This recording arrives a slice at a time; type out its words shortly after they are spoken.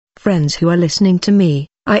friends who are listening to me,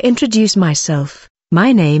 I introduce myself.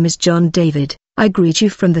 My name is John David. I greet you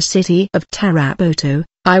from the city of Tarapoto.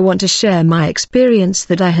 I want to share my experience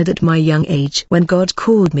that I had at my young age when God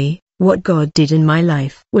called me. What God did in my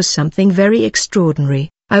life was something very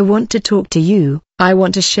extraordinary. I want to talk to you. I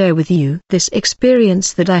want to share with you this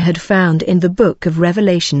experience that I had found in the book of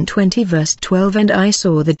Revelation 20 verse 12. And I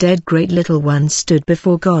saw the dead great little one stood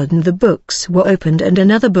before God, and the books were opened, and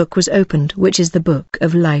another book was opened, which is the book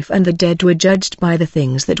of life, and the dead were judged by the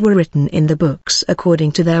things that were written in the books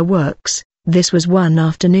according to their works. This was one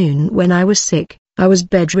afternoon when I was sick. I was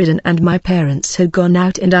bedridden and my parents had gone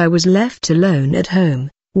out and I was left alone at home.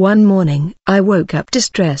 One morning I woke up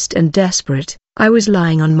distressed and desperate. I was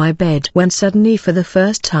lying on my bed when suddenly, for the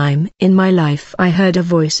first time in my life, I heard a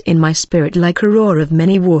voice in my spirit like a roar of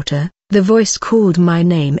many water. The voice called my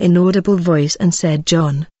name in audible voice and said,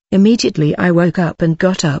 "John." Immediately I woke up and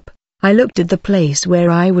got up. I looked at the place where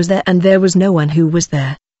I was there, and there was no one who was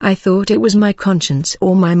there. I thought it was my conscience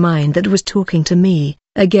or my mind that was talking to me.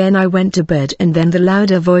 Again I went to bed, and then the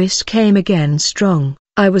louder voice came again, strong.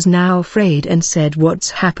 I was now afraid and said, "What's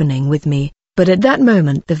happening with me?" But at that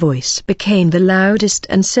moment the voice became the loudest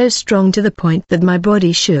and so strong to the point that my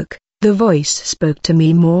body shook. The voice spoke to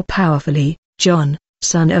me more powerfully, "John,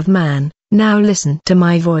 son of man, now listen to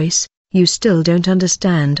my voice. You still don't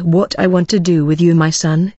understand what I want to do with you, my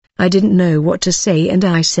son." I didn't know what to say, and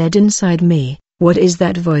I said inside me, "What is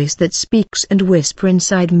that voice that speaks and whisper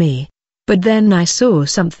inside me?" But then I saw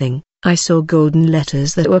something. I saw golden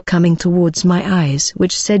letters that were coming towards my eyes,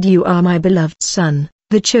 which said, "You are my beloved son,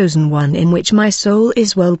 the chosen one in which my soul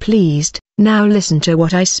is well pleased. Now listen to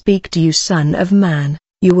what I speak to you, son of man.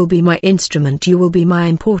 You will be my instrument, you will be my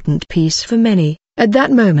important piece for many." At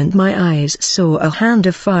that moment my eyes saw a hand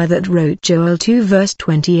of fire that wrote Joel 2 verse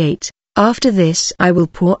 28. "After this I will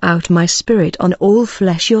pour out my spirit on all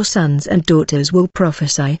flesh. Your sons and daughters will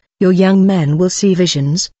prophesy, your young men will see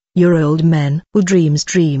visions, your old men will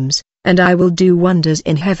dreams, and I will do wonders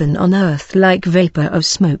in heaven on earth like vapor of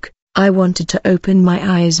smoke." I wanted to open my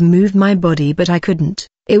eyes, move my body, but I couldn't.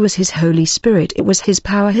 It was His Holy Spirit, it was His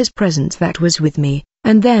power, His presence that was with me.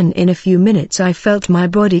 And then in a few minutes I felt my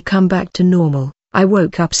body come back to normal. I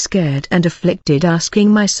woke up scared and afflicted,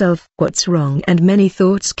 asking myself, "What's wrong?" And many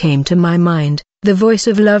thoughts came to my mind. The voice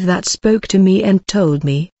of love that spoke to me and told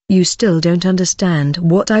me, "You still don't understand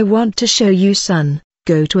what I want to show you, son.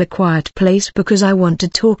 Go to a quiet place because I want to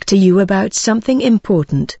talk to you about something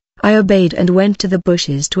important." I obeyed and went to the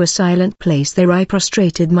bushes to a silent place. There I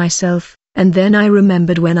prostrated myself, and then I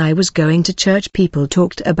remembered when I was going to church people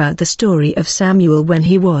talked about the story of Samuel when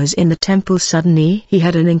he was in the temple. Suddenly he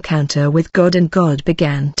had an encounter with God and God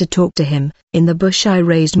began to talk to him. In the bush I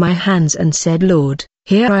raised my hands and said, "Lord,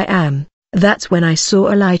 here I am." That's when I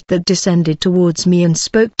saw a light that descended towards me and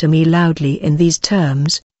spoke to me loudly in these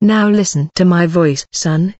terms, "Now listen to my voice,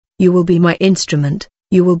 son. You will be my instrument.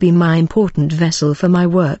 You will be my important vessel for my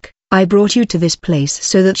work. I brought you to this place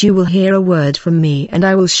so that you will hear a word from me, and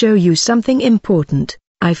I will show you something important."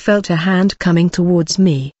 I felt a hand coming towards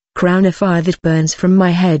me, crown of fire that burns from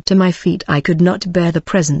my head to my feet. I could not bear the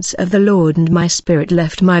presence of the Lord, and my spirit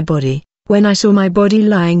left my body. When I saw my body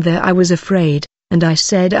lying there I was afraid, and I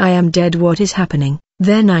said, "I am dead, what is happening?"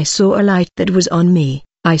 Then I saw a light that was on me.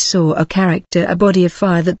 I saw a character, a body of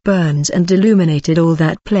fire that burns and illuminated all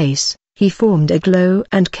that place. He formed a glow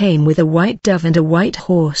and came with a white dove and a white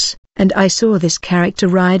horse, and I saw this character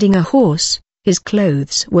riding a horse. His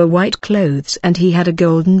clothes were white clothes, and he had a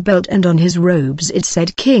golden belt, and on his robes it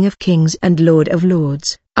said, "King of Kings and Lord of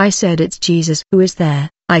Lords." I said, "It's Jesus who is there."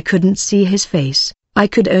 I couldn't see his face. I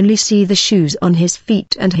could only see the shoes on his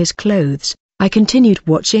feet and his clothes. I continued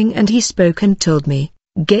watching, and he spoke and told me,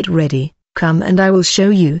 "Get ready, come and I will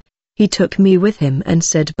show you." He took me with him and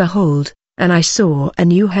said, "Behold, and I saw a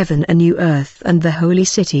new heaven, a new earth, and the holy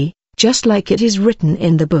city, just like it is written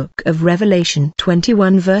in the book of Revelation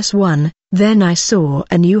 21 verse 1. Then I saw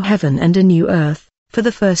a new heaven and a new earth, for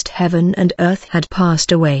the first heaven and earth had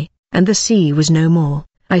passed away, and the sea was no more.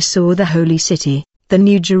 I saw the holy city, the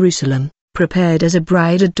New Jerusalem, prepared as a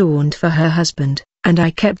bride adorned for her husband, and I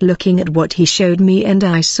kept looking at what he showed me, and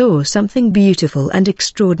I saw something beautiful and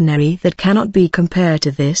extraordinary that cannot be compared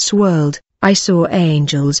to this world. I saw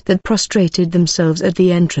angels that prostrated themselves at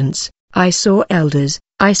the entrance. I saw elders,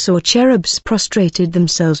 I saw cherubs prostrated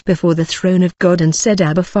themselves before the throne of God and said,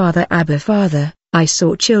 "Abba Father, Abba Father." I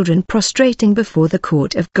saw children prostrating before the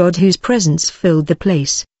court of God, whose presence filled the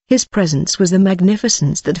place. His presence was the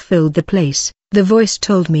magnificence that filled the place. The voice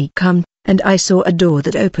told me, "Come," and I saw a door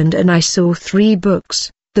that opened, and I saw 3 books,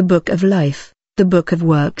 the book of life, the book of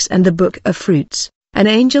works, and the book of fruits. An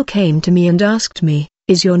angel came to me and asked me,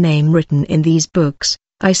 "Is your name written in these books?"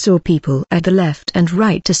 I saw people at the left and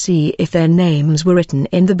right to see if their names were written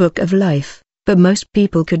in the book of life, but most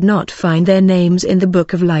people could not find their names in the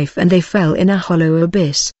book of life and they fell in a hollow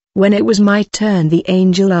abyss. When it was my turn, the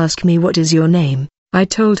angel asked me, "What is your name?" I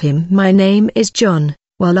told him my name is John,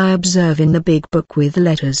 while I observe in the big book with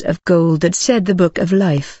letters of gold that said the book of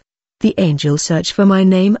life. The angel searched for my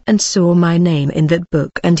name and saw my name in that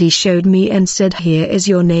book, and he showed me and said, "Here is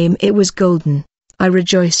your name." It was golden. I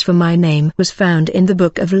rejoiced, for my name was found in the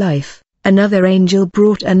book of life. Another angel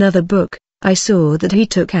brought another book. I saw that he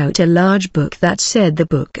took out a large book that said the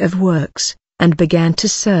book of works, and began to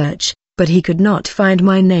search, but he could not find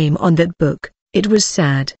my name on that book. It was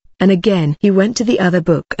sad. And again he went to the other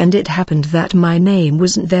book, and it happened that my name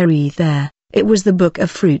wasn't there either. It was the book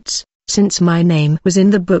of fruits. Since my name was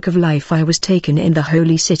in the book of life, I was taken in the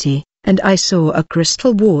holy city, and I saw a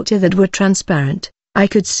crystal water that were transparent. I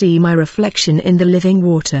could see my reflection in the living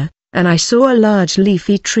water, and I saw a large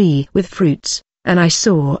leafy tree with fruits, and I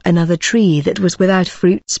saw another tree that was without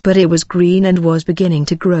fruits, but it was green and was beginning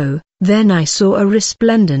to grow. Then I saw a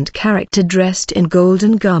resplendent character dressed in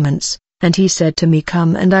golden garments, and he said to me,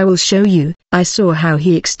 "Come and I will show you." I saw how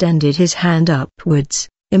he extended his hand upwards.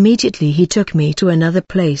 Immediately he took me to another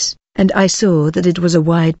place, and I saw that it was a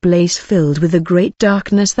wide place filled with a great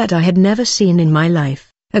darkness that I had never seen in my life.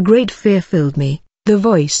 A great fear filled me. The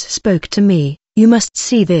voice spoke to me, "You must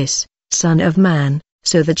see this, Son of Man,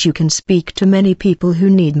 so that you can speak to many people who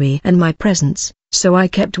need me and my presence." So I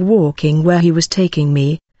kept walking where he was taking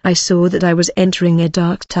me. I saw that I was entering a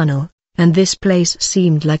dark tunnel, and this place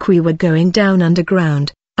seemed like we were going down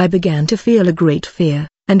underground. I began to feel a great fear,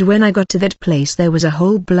 and when I got to that place there was a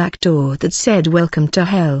whole black door that said, "Welcome to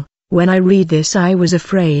hell." When I read this I was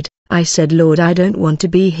afraid. I said, "Lord, I don't want to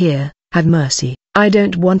be here, have mercy, I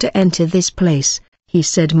don't want to enter this place." He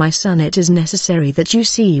said, "My son, it is necessary that you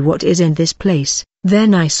see what is in this place."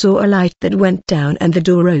 Then I saw a light that went down and the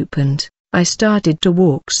door opened. I started to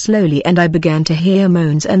walk slowly, and I began to hear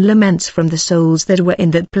moans and laments from the souls that were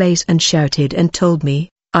in that place, and shouted and told me,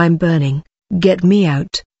 "I'm burning, get me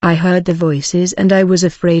out." I heard the voices and I was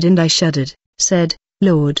afraid and I shuddered, said,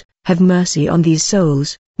 "Lord, have mercy on these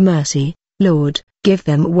souls, mercy, Lord, give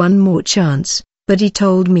them one more chance." But he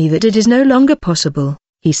told me that it is no longer possible.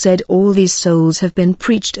 He said, "All these souls have been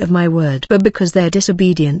preached of my word, but because their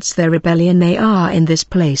disobedience, their rebellion, they are in this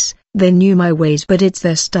place. They knew my ways, but it's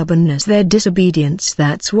their stubbornness, their disobedience,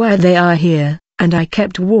 that's why they are here." And I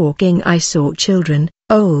kept walking. I saw children,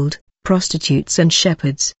 old, prostitutes and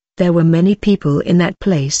shepherds. There were many people in that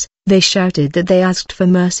place. They shouted that they asked for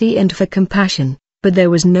mercy and for compassion, but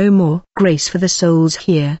there was no more grace for the souls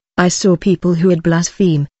here. I saw people who would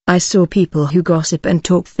blaspheme. I saw people who gossip and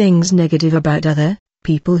talk things negative about other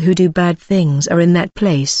people who do bad things are in that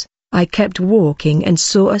place. I kept walking and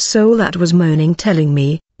saw a soul that was moaning, telling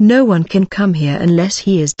me, "No one can come here unless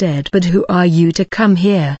he is dead." "But who are you to come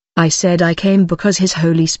here?" I said, "I came because His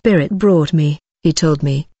Holy Spirit brought me." He told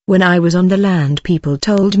me, "When I was on the land, people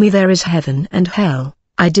told me there is heaven and hell.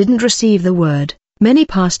 I didn't receive the word. Many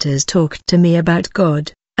pastors talked to me about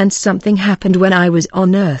God, and something happened when I was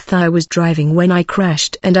on earth. I was driving when I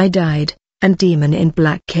crashed and I died, and demon in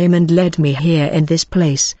black came and led me here in this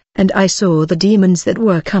place, and I saw the demons that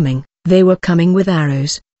were coming. They were coming with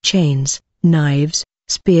arrows, chains, knives,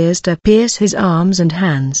 spears to pierce his arms and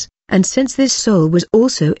hands. And since this soul was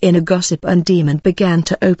also in a gossip, and demon began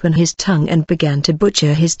to open his tongue and began to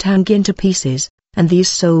butcher his tongue into pieces, and these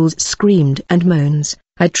souls screamed and moans.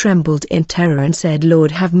 I trembled in terror and said,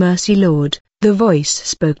 "Lord, have mercy, Lord." The voice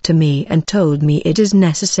spoke to me and told me, "It is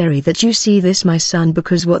necessary that you see this, my son,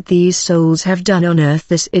 because what these souls have done on earth,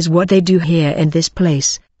 this is what they do here in this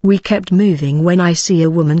place." We kept moving when I see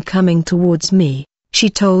a woman coming towards me. She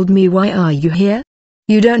told me, "Why are you here?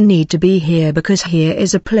 You don't need to be here, because here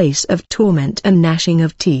is a place of torment and gnashing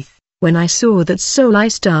of teeth." When I saw that soul I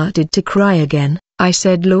started to cry again. I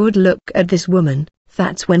said, "Lord, look at this woman."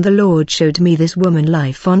 That's when the Lord showed me this woman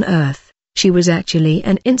life on earth. She was actually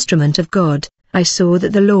an instrument of God. I saw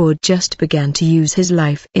that the Lord just began to use his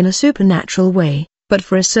life in a supernatural way, but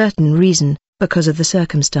for a certain reason, because of the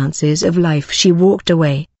circumstances of life, she walked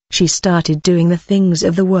away. She started doing the things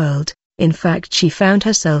of the world. In fact, she found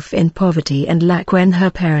herself in poverty and lack when her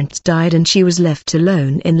parents died, and she was left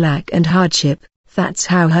alone in lack and hardship. That's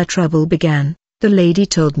how her trouble began. The lady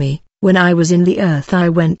told me, "When I was in the earth, I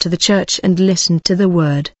went to the church and listened to the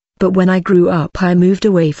word, but when I grew up, I moved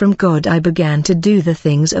away from God. I began to do the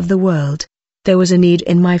things of the world. There was a need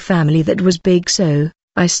in my family that was big, so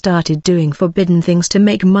I started doing forbidden things to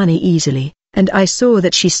make money easily. And I saw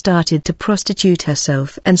that she started to prostitute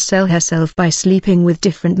herself and sell herself by sleeping with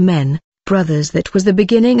different men, brothers. That was the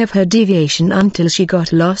beginning of her deviation until she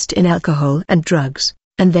got lost in alcohol and drugs,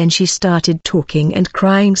 and then she started talking and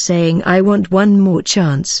crying saying, I want one more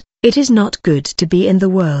chance. It is not good to be in the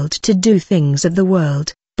world to do things of the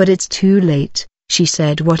world, but it's too late. She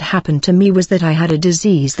said what happened to me was that I had a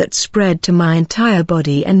disease that spread to my entire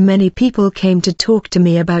body, and many people came to talk to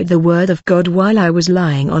me about the word of God while I was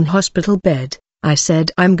lying on hospital bed. I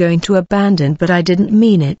said I'm going to abandon, but I didn't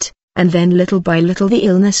mean it, and then little by little the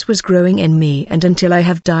illness was growing in me, and until I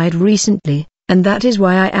have died recently, and that is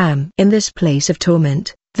why I am in this place of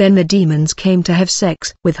torment. Then the demons came to have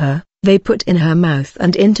sex with her. They put in her mouth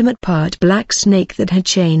an intimate part black snake that had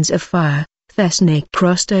chains of fire. The snake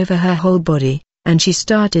crossed over her whole body, and she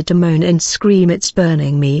started to moan and scream, it's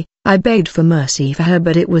burning me. I begged for mercy for her,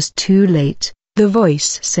 but it was too late. The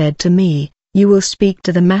voice said to me, you will speak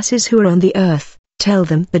to the masses who are on the earth, tell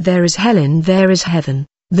them that there is hell and there is heaven.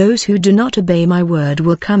 Those who do not obey my word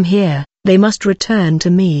will come here, they must return to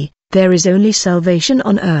me. There is only salvation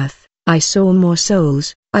on earth. I saw more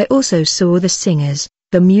souls. I also saw the singers,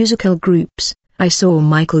 the musical groups. I saw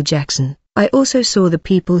Michael Jackson. I also saw the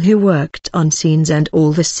people who worked on scenes and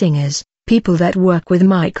all the singers, people that work with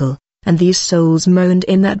Michael, and these souls moaned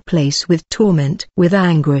in that place with torment, with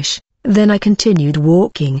anguish. Then I continued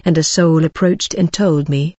walking, and a soul approached and told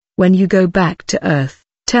me, when you go back to earth,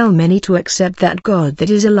 tell many to accept that God that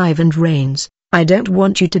is alive and reigns. I don't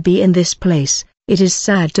want you to be in this place. It is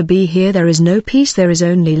sad to be here. There is no peace, there is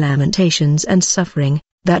only lamentations and suffering.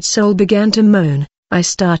 That soul began to moan. I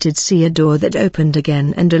started to see a door that opened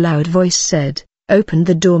again, and a loud voice said, open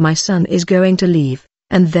the door, my son is going to leave.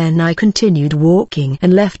 And then I continued walking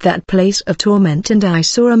and left that place of torment, and I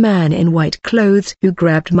saw a man in white clothes who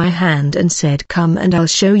grabbed my hand and said, come and I'll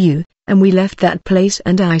show you. And we left that place,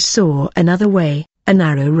 and I saw another way, a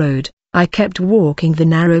narrow road. I kept walking the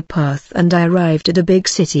narrow path and I arrived at a big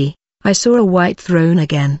city. I saw a white throne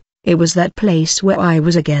again. It was that place where I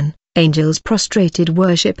was again. Angels prostrated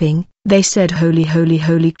worshipping. They said, holy, holy,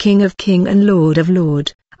 holy, King of King and Lord of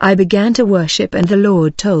Lord. I began to worship, and the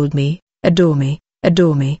Lord told me, adore me,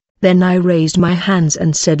 adore me. Then I raised my hands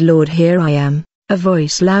and said, Lord, here I am. A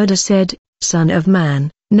voice louder said, Son of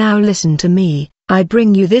man, now listen to me. I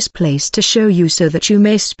bring you this place to show you so that you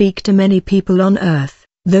may speak to many people on earth,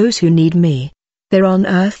 those who need me. There on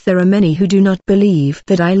earth there are many who do not believe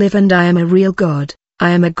that I live and I am a real God. I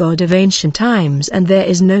am a God of ancient times, and there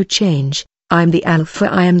is no change. I am the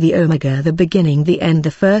Alpha, I am the Omega, the beginning, the end,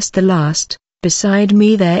 the first, the last. Beside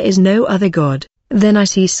me there is no other God. Then I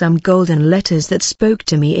see some golden letters that spoke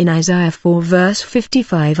to me in Isaiah 4 verse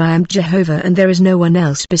 55. I am Jehovah, and there is no one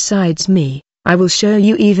else besides me. I will show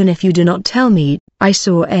you even if you do not tell me. I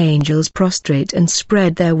saw angels prostrate and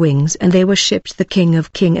spread their wings, and they worshipped the King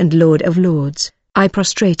of Kings and Lord of Lords. I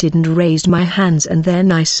prostrated and raised my hands, and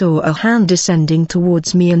then I saw a hand descending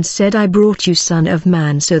towards me and said, I brought you, Son of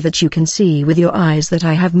Man, so that you can see with your eyes that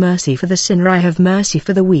I have mercy for the sinner, I have mercy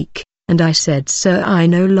for the weak. And I said, Sir, I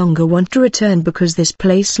no longer want to return, because this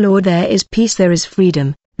place, Lord, there is peace, there is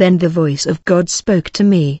freedom. Then the voice of God spoke to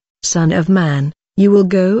me, Son of man, you will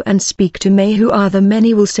go and speak to many who are the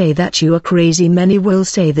many will say that you are crazy, many will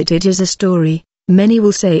say that it is a story. Many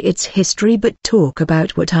will say it's history, but talk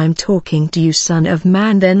about what I'm talking to you, Son of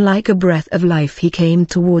man. Then like a breath of life he came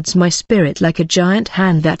towards my spirit, like a giant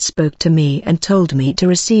hand that spoke to me and told me to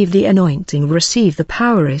receive the anointing, receive the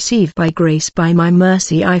power, receive by grace, by my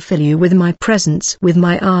mercy I fill you with my presence, with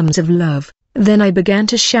my arms of love. Then I began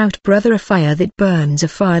to shout, brother, a fire that burns, a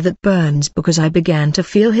fire that burns, because I began to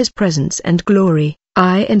feel his presence and glory.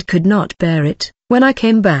 I could not bear it. When I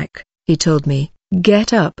came back, he told me,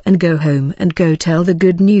 get up and go home and go tell the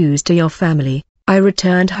good news to your family. I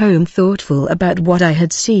returned home thoughtful about what I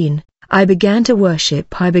had seen. I began to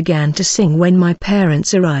worship, I began to sing. When my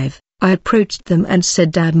parents arrived, I approached them and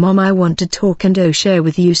said, Dad, Mom, I want to talk and share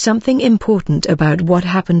with you something important about what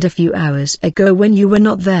happened a few hours ago when you were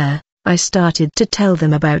not there. I started to tell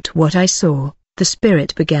them about what I saw. The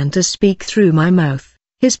Spirit began to speak through my mouth.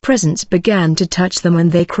 His presence began to touch them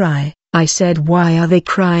and they cry. I said, why are they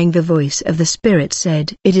crying? The voice of the Spirit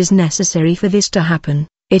said, it is necessary for this to happen.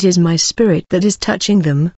 It is my Spirit that is touching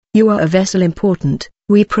them. You are a vessel important.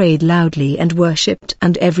 We prayed loudly and worshipped,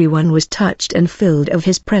 and everyone was touched and filled of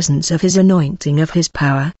his presence, of his anointing, of his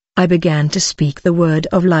power. I began to speak the word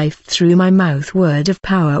of life through my mouth, word of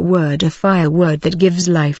power, word of fire, word that gives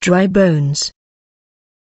life. Dry bones,